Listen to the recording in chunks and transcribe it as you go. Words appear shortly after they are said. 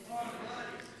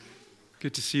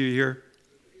Good to see you here.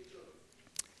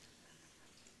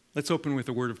 Let's open with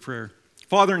a word of prayer.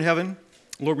 Father in heaven,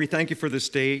 Lord, we thank you for this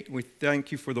day. We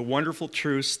thank you for the wonderful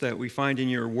truths that we find in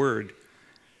your word,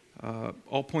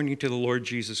 all pointing to the Lord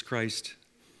Jesus Christ.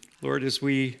 Lord, as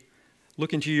we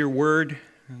look into your word,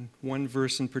 and one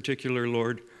verse in particular,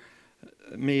 Lord,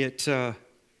 may it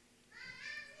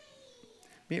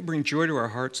bring joy to our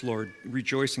hearts, Lord,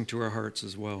 rejoicing to our hearts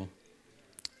as well.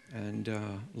 And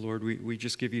Lord, we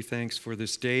just give you thanks for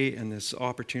this day and this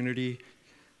opportunity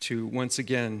to once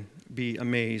again be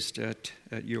amazed at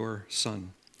your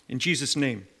Son. In Jesus'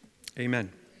 name, amen.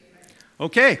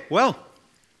 Okay, well,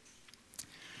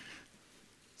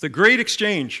 the Great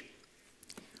Exchange.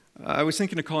 I was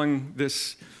thinking of calling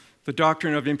this the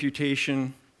doctrine of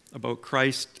imputation about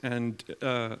Christ, and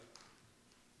I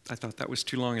thought that was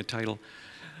too long a title.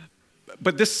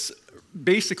 But this,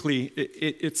 basically,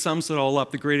 it sums it all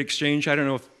up, the Great Exchange. I don't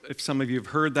know if some of you have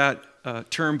heard that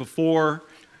term before.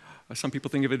 Some people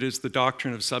think of it as the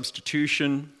doctrine of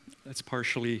substitution. That's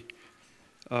partially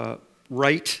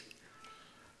right.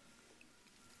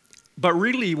 But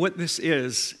really what this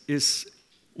is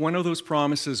one of those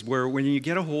promises where when you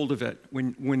get a hold of it,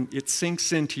 when it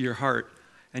sinks into your heart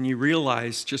and you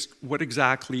realize just what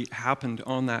exactly happened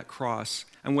on that cross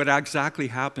and what exactly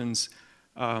happens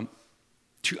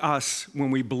to us when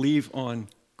we believe on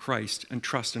Christ and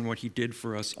trust in what he did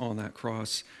for us on that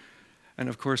cross. And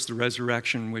of course, the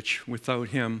resurrection, which without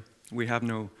him, we have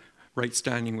no right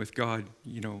standing with God,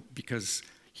 because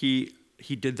he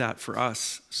did that for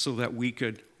us so that we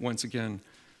could once again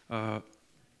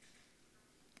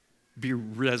be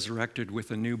resurrected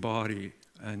with a new body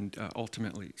and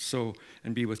ultimately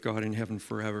and be with God in heaven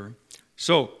forever.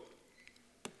 So,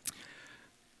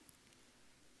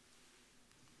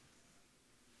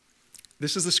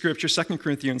 this is the scripture, 2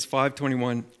 Corinthians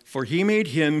 5:21. For he made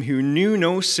him who knew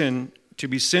no sin to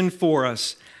be sin for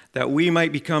us, that we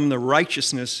might become the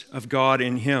righteousness of God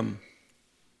in him.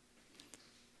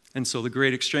 And so the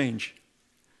Great Exchange.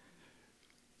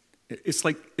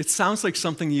 It sounds like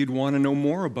something you'd want to know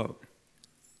more about.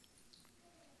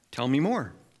 Tell me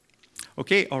more.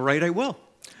 Okay, all right, I will.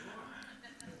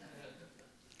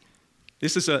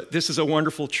 This is a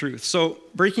wonderful truth. So,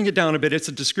 breaking it down a bit, it's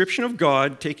a description of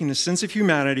God taking the sins of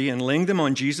humanity and laying them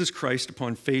on Jesus Christ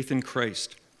upon faith in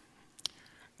Christ.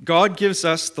 God gives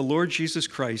us the Lord Jesus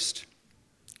Christ,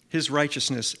 his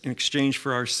righteousness, in exchange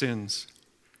for our sins.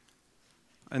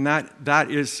 And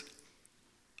that is,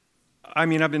 I've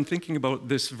been thinking about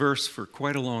this verse for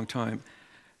quite a long time.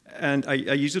 And I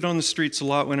use it on the streets a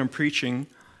lot when I'm preaching,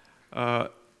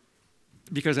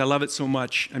 because I love it so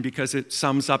much and because it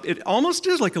sums up. It almost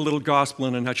is like a little gospel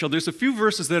in a nutshell. There's a few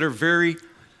verses that are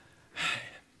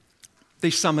they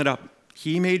sum it up.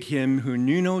 He made him who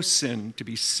knew no sin to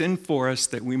be sin for us,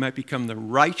 that we might become the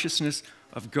righteousness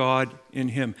of God in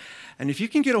him. And if you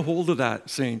can get a hold of that,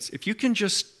 saints, if you can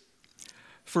just,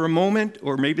 for a moment,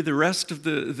 or maybe the rest of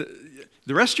the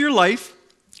rest of your life,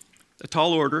 a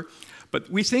tall order, but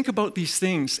we think about these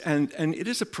things, and it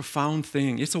is a profound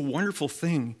thing. It's a wonderful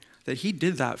thing that he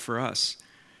did that for us.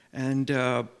 And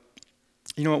at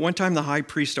one time the high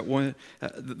priest at one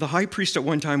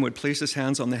time would place his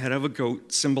hands on the head of a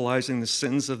goat, symbolizing the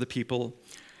sins of the people.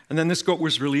 And then this goat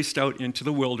was released out into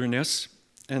the wilderness,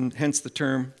 and hence the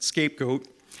term scapegoat.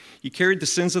 He carried the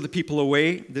sins of the people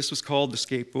away. This was called the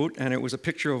scapegoat, and it was a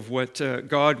picture of what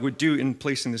God would do in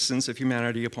placing the sins of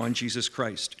humanity upon Jesus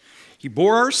Christ. He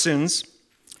bore our sins.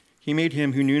 He made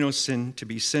him who knew no sin to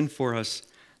be sin for us,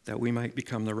 that we might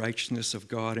become the righteousness of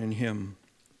God in him.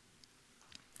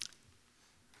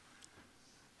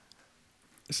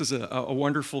 This is a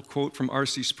wonderful quote from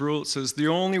R.C. Sproul. It says, "The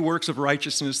only works of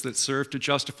righteousness that serve to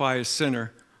justify a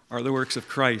sinner are the works of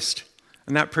Christ."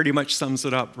 And that pretty much sums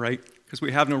it up, right? Because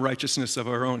we have no righteousness of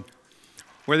our own.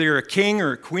 Whether you're a king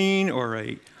or a queen or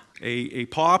a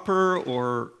pauper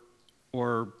or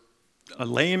a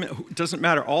layman, it doesn't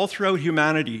matter. All throughout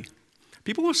humanity,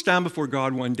 people will stand before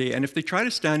God one day, and if they try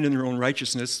to stand in their own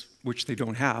righteousness, which they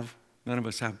don't have, none of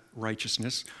us have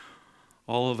righteousness.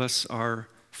 All of us are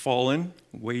fallen.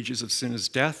 Wages of sin is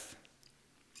death.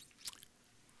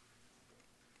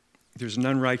 There's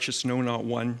none righteous, no, not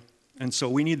one. And so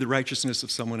we need the righteousness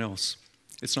of someone else.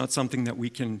 It's not something that we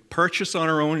can purchase on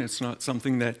our own. It's not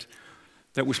something that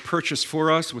was purchased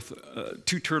for us with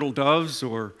 2 turtle doves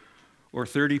or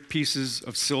 30 pieces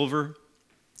of silver.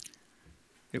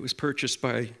 It was purchased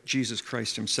by Jesus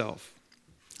Christ himself.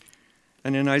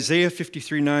 And in Isaiah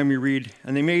 53:9 we read,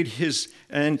 and they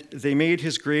made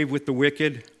his grave with the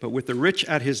wicked, but with the rich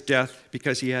at his death,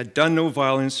 because he had done no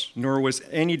violence, nor was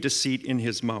any deceit in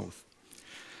his mouth.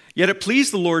 Yet it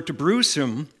pleased the Lord to bruise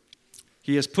him.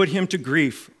 He has put him to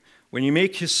grief. When you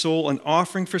make his soul an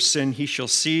offering for sin, he shall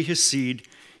see his seed.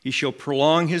 He shall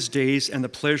prolong his days, and the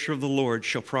pleasure of the Lord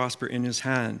shall prosper in his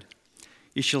hand.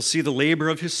 He shall see the labor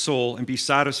of his soul and be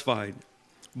satisfied.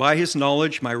 By his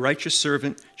knowledge, my righteous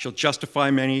servant shall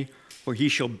justify many, for he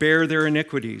shall bear their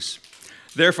iniquities.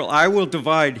 Therefore, I will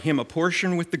divide him a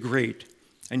portion with the great,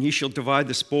 and he shall divide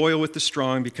the spoil with the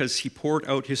strong, because he poured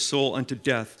out his soul unto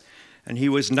death. And he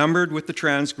was numbered with the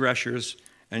transgressors,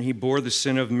 and he bore the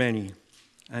sin of many,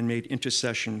 and made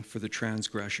intercession for the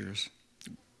transgressors.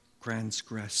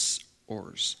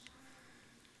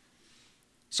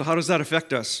 So how does that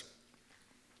affect us?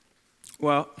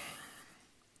 Well,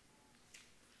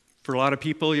 for a lot of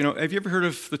people, have you ever heard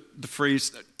of the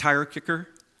phrase tire kicker?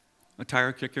 A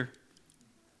tire kicker?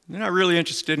 They're not really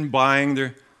interested in buying.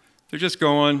 They're just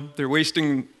going. They're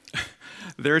wasting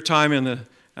their time and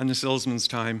the salesman's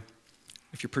time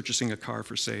if you're purchasing a car,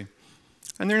 for say.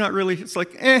 And they're not really, it's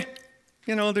like,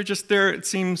 they're just there. It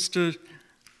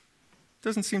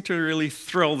doesn't seem to really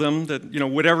thrill them that,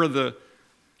 whatever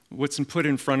what's put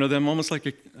in front of them, almost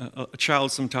like a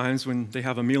child sometimes when they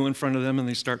have a meal in front of them and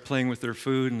they start playing with their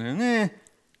food and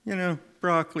then,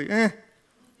 broccoli,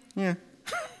 yeah.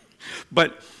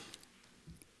 But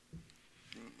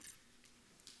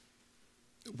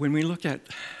when we look at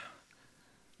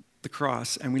the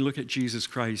cross and we look at Jesus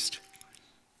Christ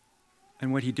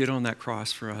and what he did on that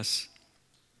cross for us,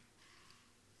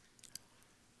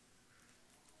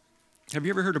 have you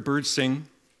ever heard a bird sing?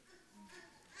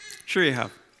 Sure you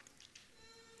have.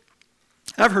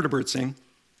 I've heard a bird sing.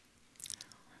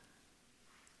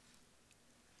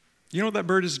 You know what that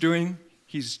bird is doing?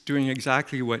 He's doing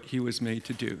exactly what he was made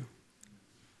to do.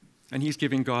 And he's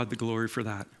giving God the glory for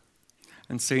that.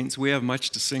 And saints, we have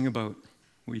much to sing about.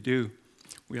 We do.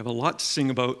 We have a lot to sing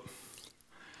about.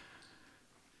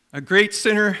 A great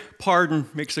sinner, pardon,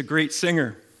 makes a great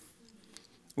singer.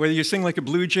 Whether you sing like a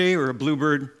blue jay or a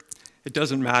bluebird, it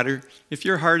doesn't matter. If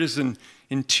your heart is in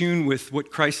tune with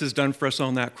what Christ has done for us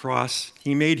on that cross,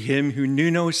 he made him who knew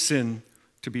no sin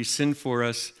to be sin for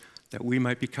us, that we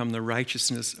might become the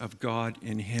righteousness of God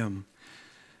in him.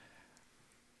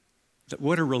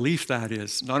 What a relief that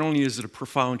is. Not only is it a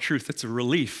profound truth, it's a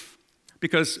relief.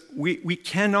 Because we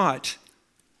can't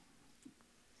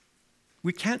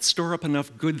store up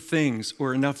enough good things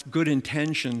or enough good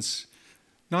intentions,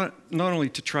 not only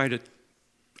to try to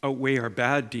outweigh our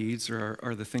bad deeds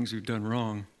or the things we've done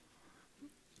wrong.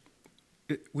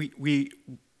 We're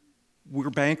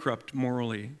bankrupt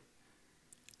morally.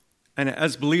 And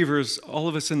as believers, all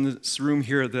of us in this room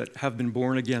here that have been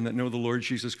born again, that know the Lord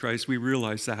Jesus Christ, we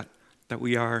realize that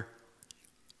we're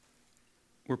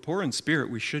poor in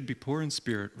spirit. We should be poor in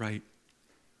spirit, right?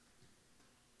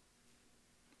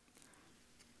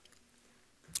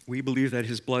 We believe that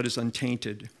his blood is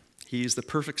untainted. He is the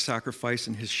perfect sacrifice,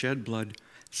 and his shed blood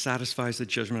satisfies the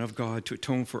judgment of God to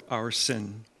atone for our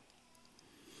sin.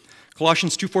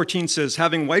 Colossians 2:14 says,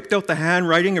 having wiped out the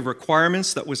handwriting of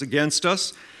requirements that was against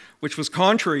us, which was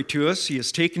contrary to us, he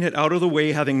has taken it out of the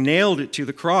way, having nailed it to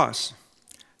the cross.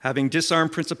 Having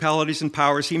disarmed principalities and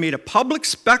powers, he made a public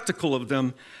spectacle of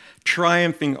them,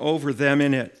 triumphing over them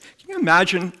in it. Can you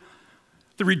imagine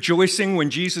the rejoicing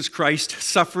when Jesus Christ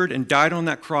suffered and died on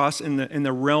that cross in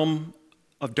the realm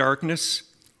of darkness?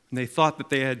 And they thought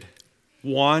that they had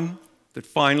won, that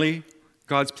finally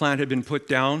God's plan had been put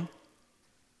down.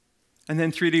 And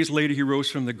then 3 days later, he rose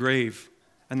from the grave,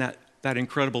 and that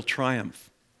incredible triumph.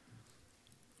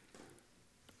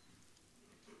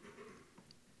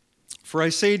 For I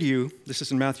say to you, this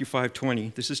is in Matthew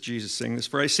 5:20, this is Jesus saying this,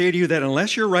 for I say to you that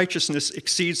unless your righteousness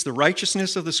exceeds the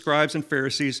righteousness of the scribes and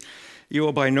Pharisees, you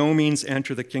will by no means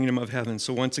enter the kingdom of heaven.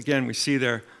 So once again, we see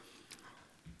there,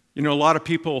 a lot of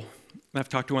people I've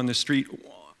talked to on the street,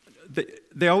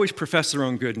 they always profess their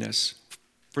own goodness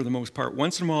for the most part.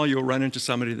 Once in a while, you'll run into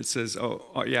somebody that says,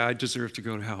 oh yeah, I deserve to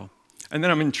go to hell. And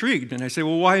then I'm intrigued, and I say,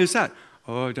 well, why is that?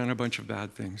 Oh, I've done a bunch of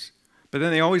bad things. But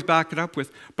then they always back it up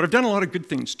with, but I've done a lot of good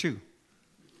things too.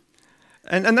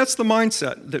 And that's the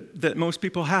mindset that most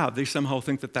people have. They somehow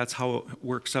think that that's how it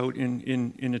works out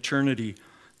in eternity,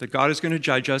 that God is going to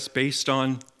judge us based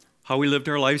on how we lived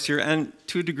our lives here, and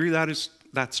to a degree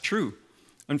that's true.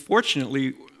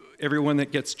 Unfortunately, everyone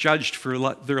that gets judged for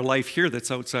their life here that's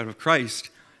outside of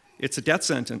Christ, it's a death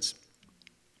sentence.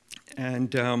 And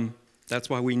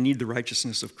that's why we need the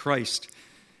righteousness of Christ.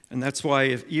 And that's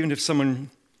why even if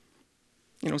someone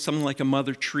Someone like a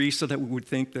Mother Teresa that we would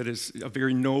think that is a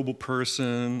very noble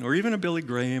person, or even a Billy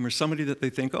Graham, or somebody that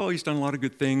they think, oh, he's done a lot of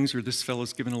good things, or this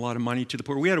fellow's given a lot of money to the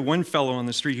poor. We had one fellow on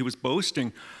the street, he was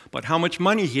boasting about how much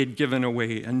money he had given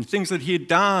away, and things that he had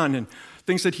done, and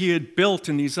things that he had built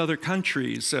in these other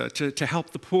countries to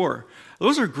help the poor.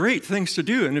 Those are great things to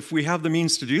do, and if we have the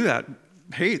means to do that,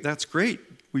 hey, that's great.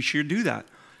 We should do that.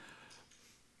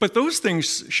 But those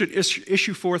things should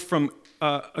issue forth from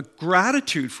a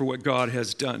gratitude for what God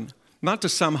has done, not to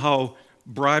somehow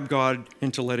bribe God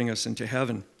into letting us into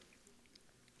heaven.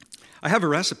 I have a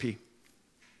recipe.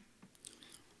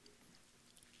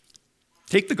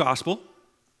 Take the gospel,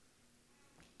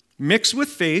 mix with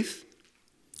faith,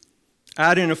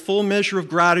 add in a full measure of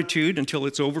gratitude until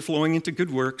it's overflowing into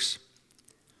good works,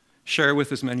 share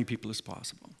with as many people as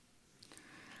possible.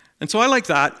 And so I like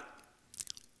that.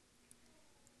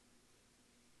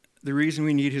 The reason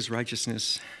we need his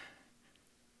righteousness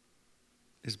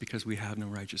is because we have no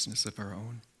righteousness of our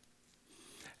own.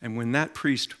 And when that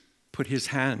priest put his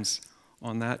hands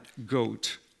on that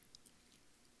goat,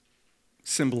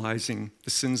 symbolizing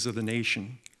the sins of the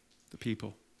nation, the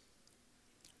people,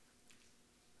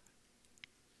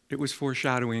 it was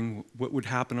foreshadowing what would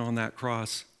happen on that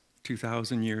cross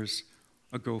 2,000 years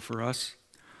ago for us,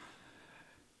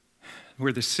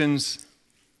 where the sins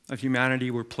of humanity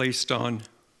were placed on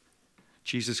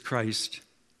Jesus Christ.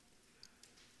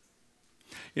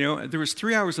 There was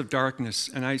 3 hours of darkness,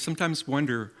 and I sometimes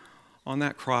wonder on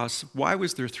that cross, why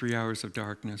was there 3 hours of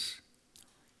darkness?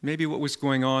 Maybe what was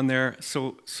going on there,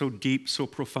 so deep, so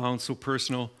profound, so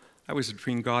personal, that was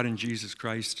between God and Jesus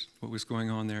Christ, what was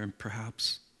going on there, and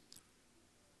perhaps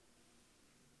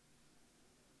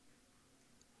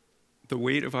the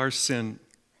weight of our sin,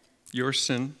 your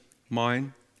sin,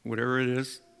 mine, whatever it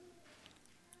is,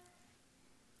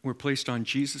 were placed on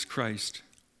Jesus Christ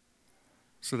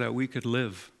so that we could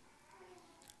live.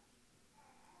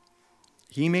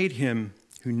 He made him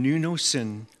who knew no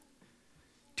sin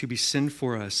to be sin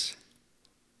for us,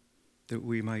 that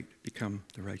we might become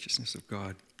the righteousness of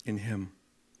God in him.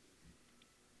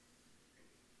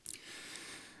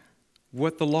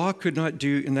 What the law could not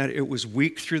do in that it was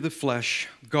weak through the flesh,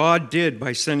 God did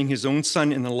by sending his own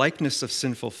Son in the likeness of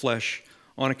sinful flesh.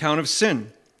 On account of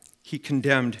sin, he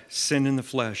condemned sin in the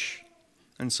flesh.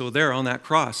 And so there on that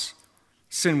cross,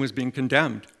 sin was being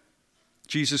condemned.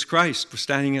 Jesus Christ was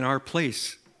standing in our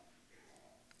place.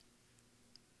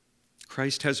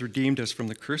 Christ has redeemed us from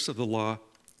the curse of the law,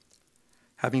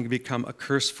 having become a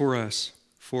curse for us.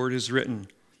 For it is written,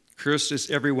 cursed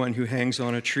is everyone who hangs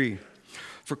on a tree.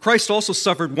 For Christ also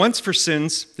suffered once for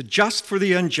sins, the just for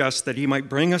the unjust, that he might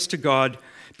bring us to God,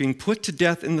 being put to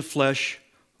death in the flesh,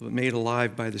 but made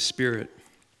alive by the Spirit.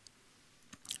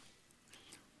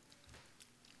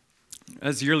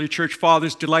 As the early church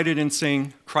fathers delighted in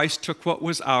saying, Christ took what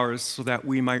was ours so that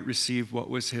we might receive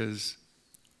what was his.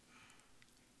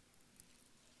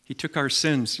 He took our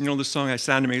sins. The song I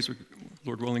stand amazed, we're,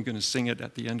 Lord willing, going to sing it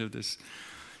at the end of this.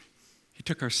 He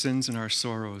took our sins and our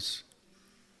sorrows.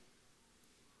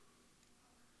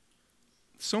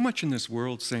 So much in this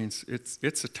world, saints,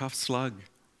 it's a tough slug.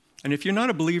 And if you're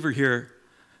not a believer here,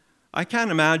 I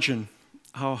can't imagine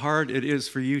how hard it is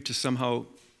for you to somehow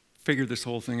figure this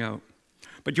whole thing out.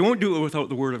 But you won't do it without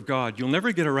the Word of God. You'll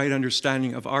never get a right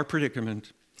understanding of our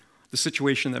predicament, the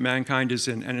situation that mankind is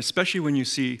in, and especially when you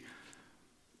see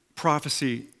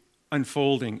prophecy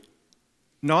unfolding,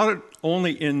 not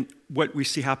only in what we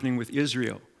see happening with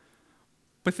Israel,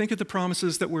 but think of the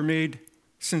promises that were made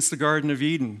since the Garden of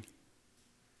Eden,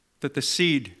 that the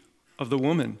seed of the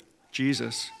woman,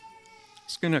 Jesus,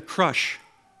 is going to crush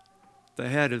the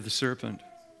head of the serpent,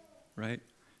 right?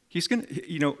 He's going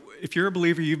to, if you're a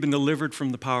believer, you've been delivered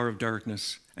from the power of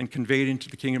darkness and conveyed into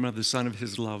the kingdom of the Son of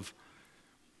his love.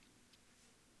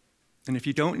 And if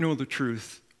you don't know the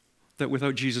truth, that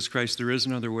without Jesus Christ there is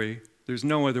another way, there's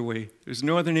no other way, there's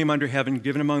no other name under heaven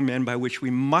given among men by which we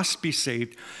must be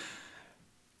saved.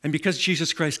 And because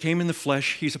Jesus Christ came in the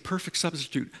flesh, he's a perfect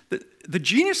substitute. The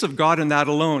genius of God in that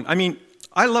alone,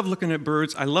 I love looking at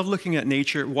birds, I love looking at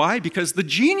nature. Why? Because the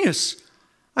genius,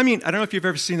 I don't know if you've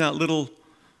ever seen that little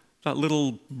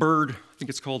bird, I think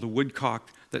it's called a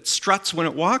woodcock, that struts when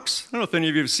it walks. I don't know if any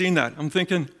of you have seen that. I'm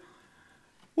thinking,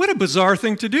 what a bizarre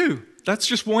thing to do. That's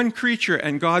just one creature,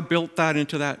 and God built that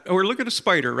into that. Or look at a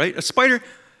spider, right? A spider,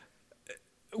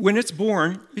 when it's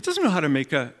born, it doesn't know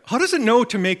how does it know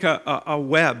to make a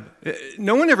web?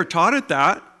 No one ever taught it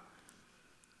that.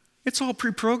 It's all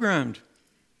pre-programmed.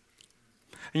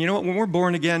 And you know what? When we're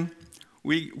born again,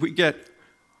 we get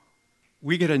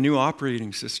a new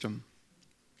operating system.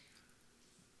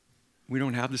 We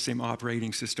don't have the same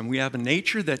operating system. We have a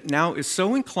nature that now is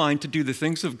so inclined to do the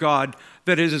things of God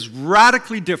that it is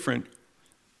radically different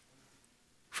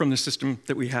from the system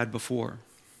that we had before.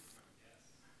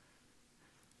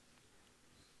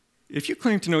 If you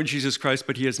claim to know Jesus Christ,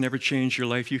 but he has never changed your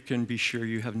life, you can be sure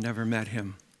you have never met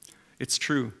him. It's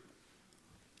true.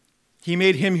 He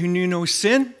made him who knew no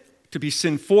sin to be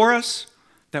sin for us,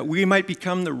 that we might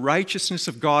become the righteousness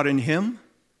of God in him.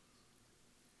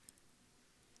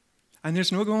 And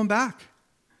there's no going back.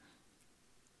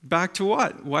 Back to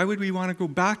what? Why would we want to go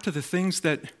back to the things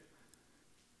that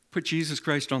put Jesus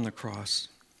Christ on the cross?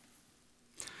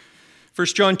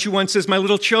 1 John 2:1 says, "My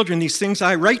little children, these things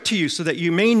I write to you so that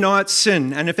you may not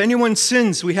sin. And if anyone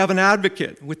sins, we have an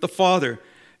advocate with the Father,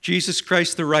 Jesus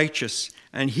Christ the righteous.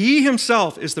 And he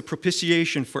himself is the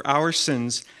propitiation for our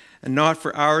sins, and not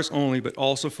for ours only, but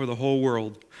also for the whole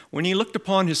world." When he looked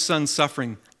upon his son's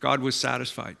suffering, God was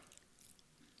satisfied.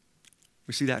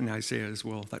 We see that in Isaiah as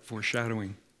well, that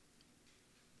foreshadowing.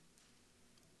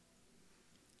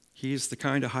 He is the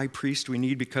kind of high priest we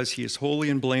need because he is holy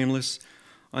and blameless,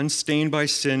 unstained by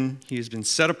sin. He has been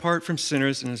set apart from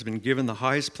sinners and has been given the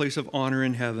highest place of honor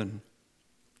in heaven.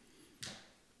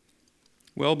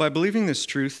 Well, by believing this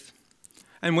truth,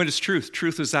 and what is truth?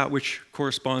 Truth is that which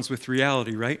corresponds with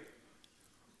reality, right?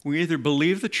 We either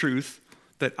believe the truth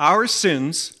that our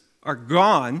sins are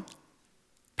gone,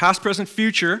 past, present,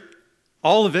 future,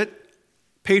 all of it,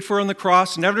 paid for on the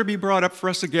cross, never to be brought up for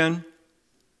us again.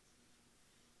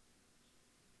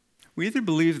 We either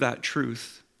believe that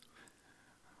truth,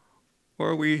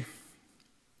 or we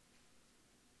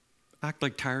act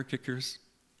like tire kickers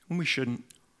when we shouldn't.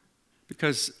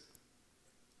 Because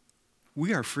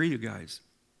we are free, you guys.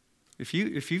 If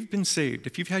you've been saved,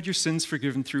 if you've had your sins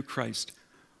forgiven through Christ,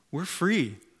 we're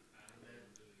free.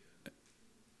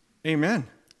 Amen.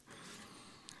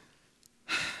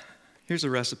 Here's a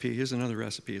recipe. Here's another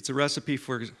recipe. It's a recipe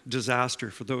for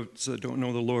disaster for those that don't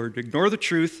know the Lord. Ignore the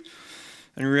truth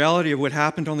and reality of what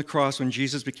happened on the cross when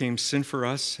Jesus became sin for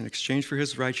us in exchange for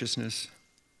his righteousness.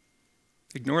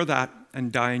 Ignore that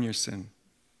and die in your sin.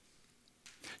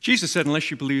 Jesus said, "Unless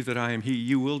you believe that I am he,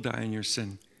 you will die in your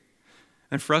sin."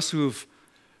 And for us who have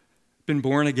been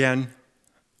born again,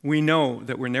 we know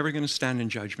that we're never going to stand in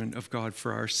judgment of God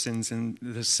for our sins in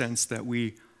the sense that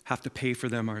we have to pay for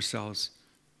them ourselves.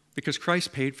 Because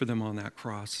Christ paid for them on that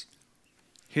cross.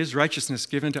 His righteousness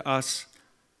given to us,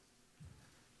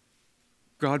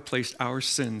 God placed our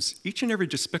sins, each and every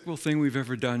despicable thing we've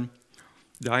ever done.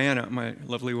 Diana, my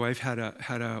lovely wife, had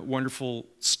a wonderful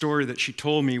story that she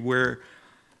told me where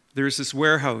there's this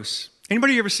warehouse.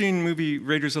 Anybody ever seen the movie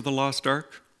Raiders of the Lost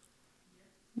Ark?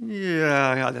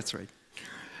 Yeah, that's right.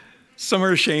 Some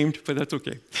are ashamed, but that's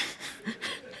okay.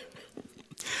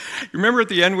 Remember at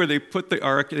the end where they put the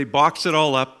ark, they box it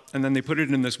all up, and then they put it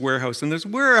in this warehouse. And this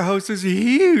warehouse is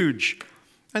huge.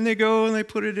 And they go and they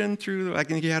put it in through, I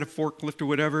think he had a forklift or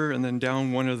whatever, and then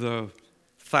down one of the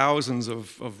thousands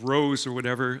of rows or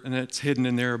whatever, and it's hidden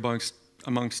in there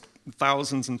amongst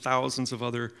thousands and thousands of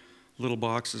other little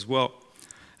boxes. Well,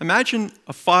 imagine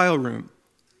a file room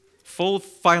full of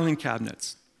filing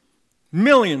cabinets,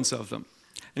 millions of them.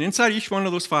 And inside each one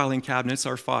of those filing cabinets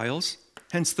are files,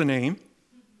 hence the name.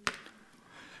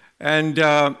 And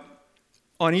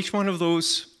in each one of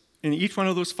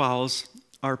those files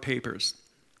are papers.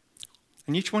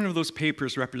 And each one of those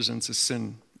papers represents a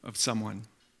sin of someone.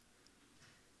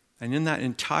 And in that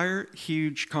entire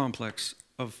huge complex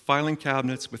of filing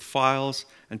cabinets with files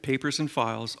and papers and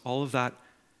files, all of that,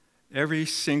 every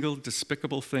single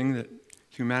despicable thing that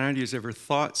humanity has ever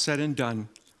thought, said, and done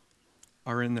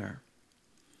are in there.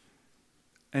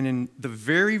 And in the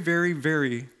very, very,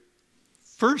 very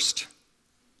first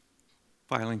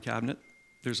filing cabinet,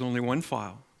 there's only one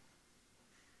file.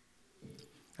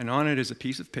 And on it is a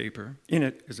piece of paper. In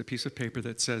it is a piece of paper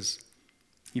that says,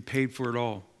 he paid for it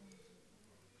all.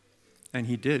 And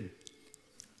he did.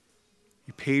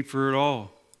 He paid for it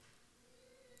all.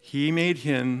 He made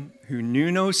him who knew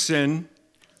no sin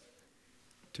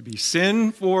to be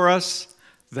sin for us,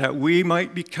 that we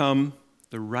might become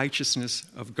the righteousness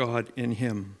of God in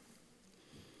him.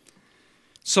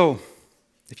 So,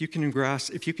 if you can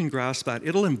grasp that,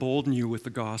 it'll embolden you with the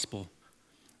gospel.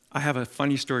 I have a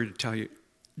funny story to tell you.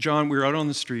 John, we were out on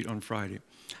the street on Friday,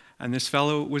 and this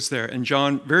fellow was there, and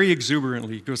John very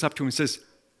exuberantly goes up to him and says,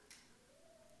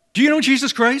 "Do you know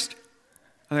Jesus Christ?"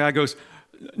 And the guy goes,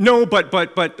 "No, but,"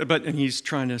 and he's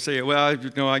trying to say, "Well,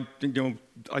 I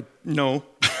know."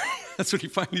 That's what he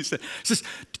finally said. He says,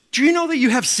 "Do you know that you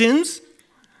have sins?"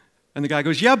 And the guy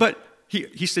goes, "Yeah, but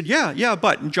he said, yeah,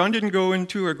 but. And John didn't go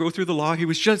through the law. He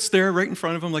was just there right in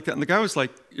front of him like that. And the guy was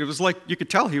like, it was like, you could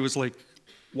tell he was like,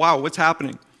 wow, what's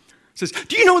happening? He says,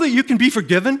 do you know that you can be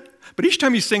forgiven? But each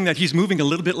time he's saying that, he's moving a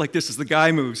little bit like this as the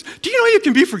guy moves. Do you know you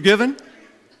can be forgiven?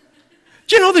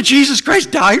 Do you know that Jesus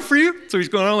Christ died for you? So he's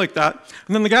going on like that.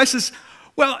 And then the guy says,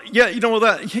 well,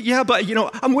 but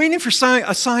I'm waiting for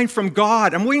a sign from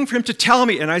God. I'm waiting for him to tell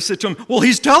me. And I said to him, well,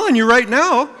 he's telling you right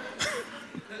now.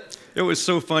 It was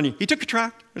so funny. He took a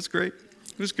tract. That's great.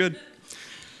 It was good.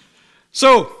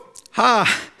 So,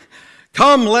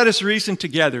 come, let us reason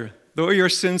together. Though your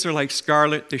sins are like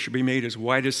scarlet, they shall be made as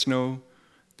white as snow.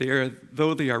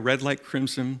 Though they are red like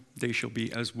crimson, they shall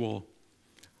be as wool.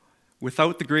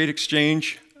 Without the great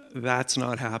exchange, that's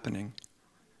not happening.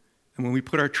 And when we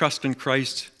put our trust in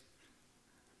Christ,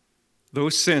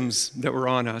 those sins that were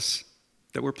on us,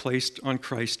 that were placed on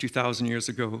Christ 2,000 years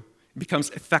ago, becomes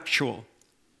effectual.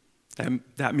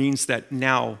 That means that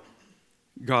now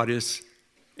God is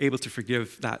able to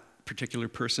forgive that particular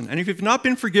person. And if you've not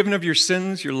been forgiven of your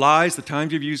sins, your lies, the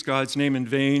times you've used God's name in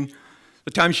vain,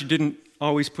 the times you didn't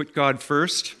always put God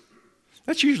first,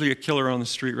 that's usually a killer on the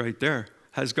street right there.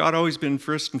 Has God always been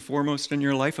first and foremost in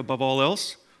your life above all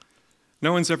else?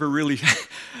 No one's ever really,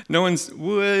 no one's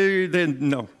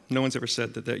ever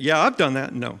said that. Yeah, I've done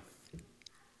that. No.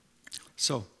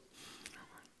 So,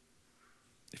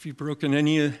 if you've broken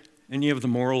any of the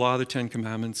moral law, the Ten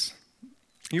Commandments,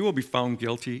 you will be found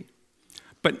guilty.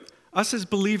 But us as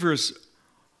believers,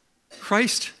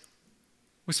 Christ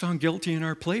was found guilty in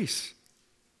our place.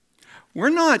 We're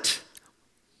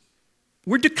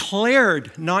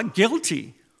declared not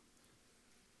guilty.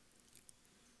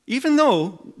 Even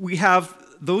though we have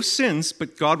those sins,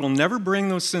 but God will never bring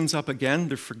those sins up again.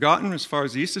 They're forgotten as far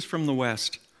as the east is from the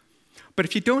west. But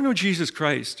if you don't know Jesus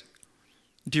Christ,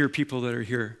 dear people that are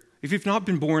here, if you've not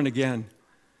been born again,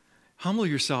 humble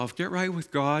yourself, get right with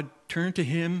God, turn to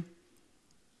Him,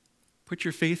 put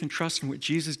your faith and trust in what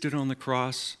Jesus did on the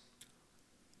cross.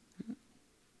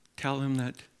 Tell Him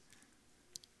that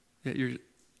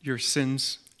your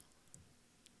sins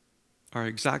are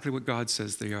exactly what God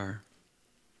says they are,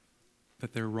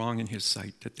 that they're wrong in His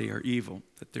sight, that they are evil,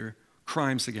 that they're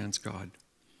crimes against God.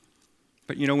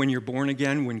 But when you're born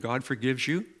again, when God forgives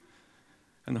you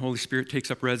and the Holy Spirit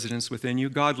takes up residence within you,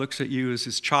 God looks at you as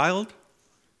His child,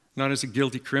 not as a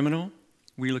guilty criminal.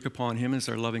 We look upon Him as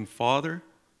our loving Father,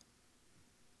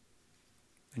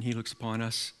 and He looks upon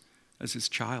us as His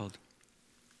child.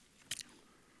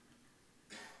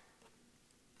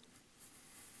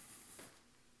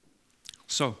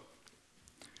 So,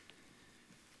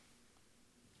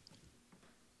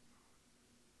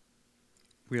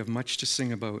 we have much to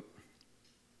sing about.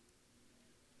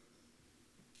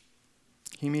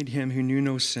 He made Him who knew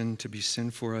no sin to be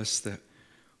sin for us, that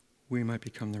we might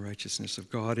become the righteousness of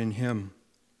God in Him.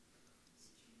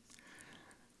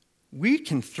 We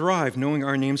can thrive knowing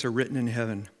our names are written in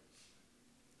heaven.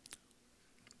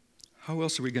 How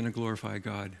else are we going to glorify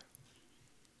God?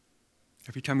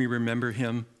 Every time we remember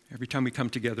Him, every time we come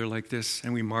together like this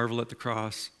and we marvel at the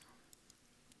cross,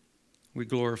 we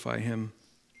glorify Him.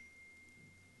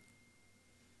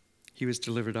 He was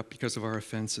delivered up because of our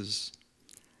offenses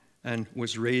and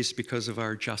was raised because of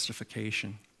our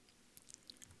justification,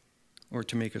 or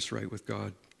to make us right with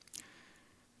God.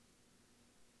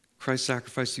 Christ's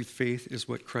sacrifice through faith is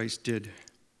what Christ did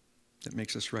that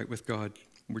makes us right with God.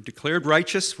 We're declared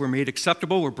righteous, we're made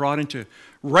acceptable, we're brought into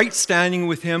right standing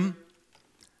with Him.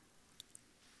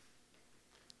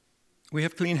 We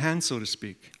have clean hands, so to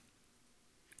speak.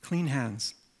 Clean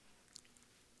hands.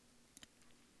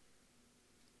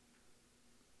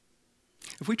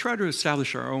 If we try to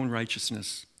establish our own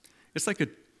righteousness, it's like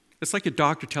a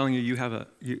doctor telling you have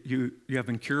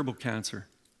incurable cancer.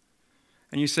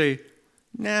 And you say,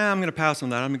 nah, I'm going to pass on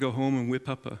that. I'm going to go home and whip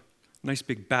up a nice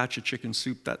big batch of chicken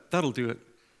soup. That'll do it.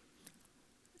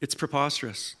 It's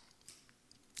preposterous.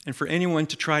 And for anyone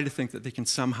to try to think that they can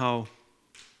somehow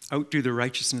outdo the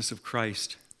righteousness of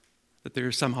Christ, that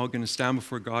they're somehow going to stand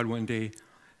before God one day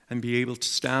and be able to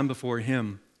stand before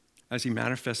Him as He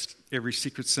manifests every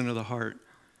secret sin of the heart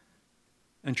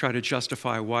and try to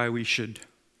justify why we should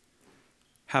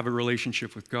have a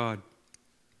relationship with God,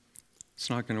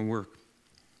 it's not going to work.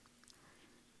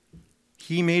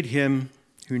 He made Him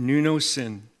who knew no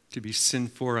sin to be sin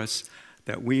for us,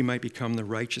 that we might become the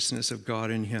righteousness of God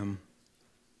in Him.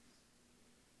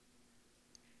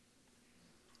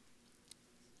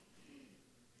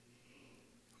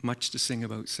 Much to sing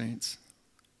about, saints.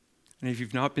 And if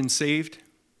you've not been saved,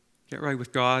 get right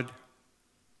with God.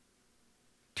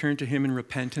 Turn to Him in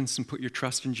repentance and put your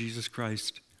trust in Jesus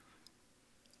Christ.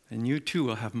 And you too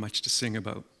will have much to sing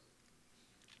about.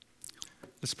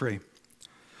 Let's pray.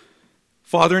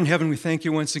 Father in heaven, we thank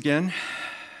you once again.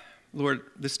 Lord,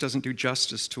 this doesn't do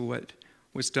justice to what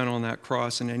was done on that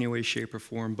cross in any way, shape, or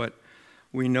form, but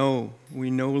we know,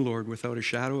 Lord, without a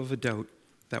shadow of a doubt,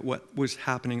 that what was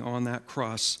happening on that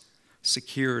cross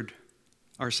secured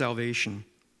our salvation.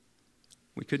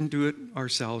 We couldn't do it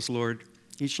ourselves, Lord.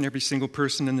 Each and every single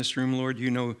person in this room, Lord, you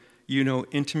know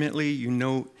intimately, you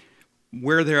know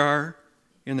where they are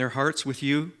in their hearts with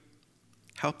you.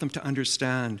 Help them to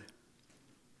understand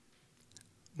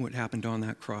what happened on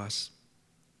that cross.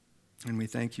 And we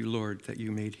thank you, Lord, that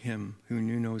you made him who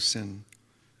knew no sin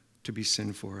to be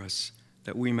sin for us,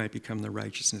 that we might become the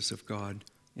righteousness of God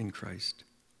in Christ.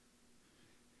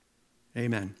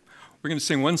 Amen. We're going to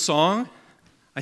sing one song.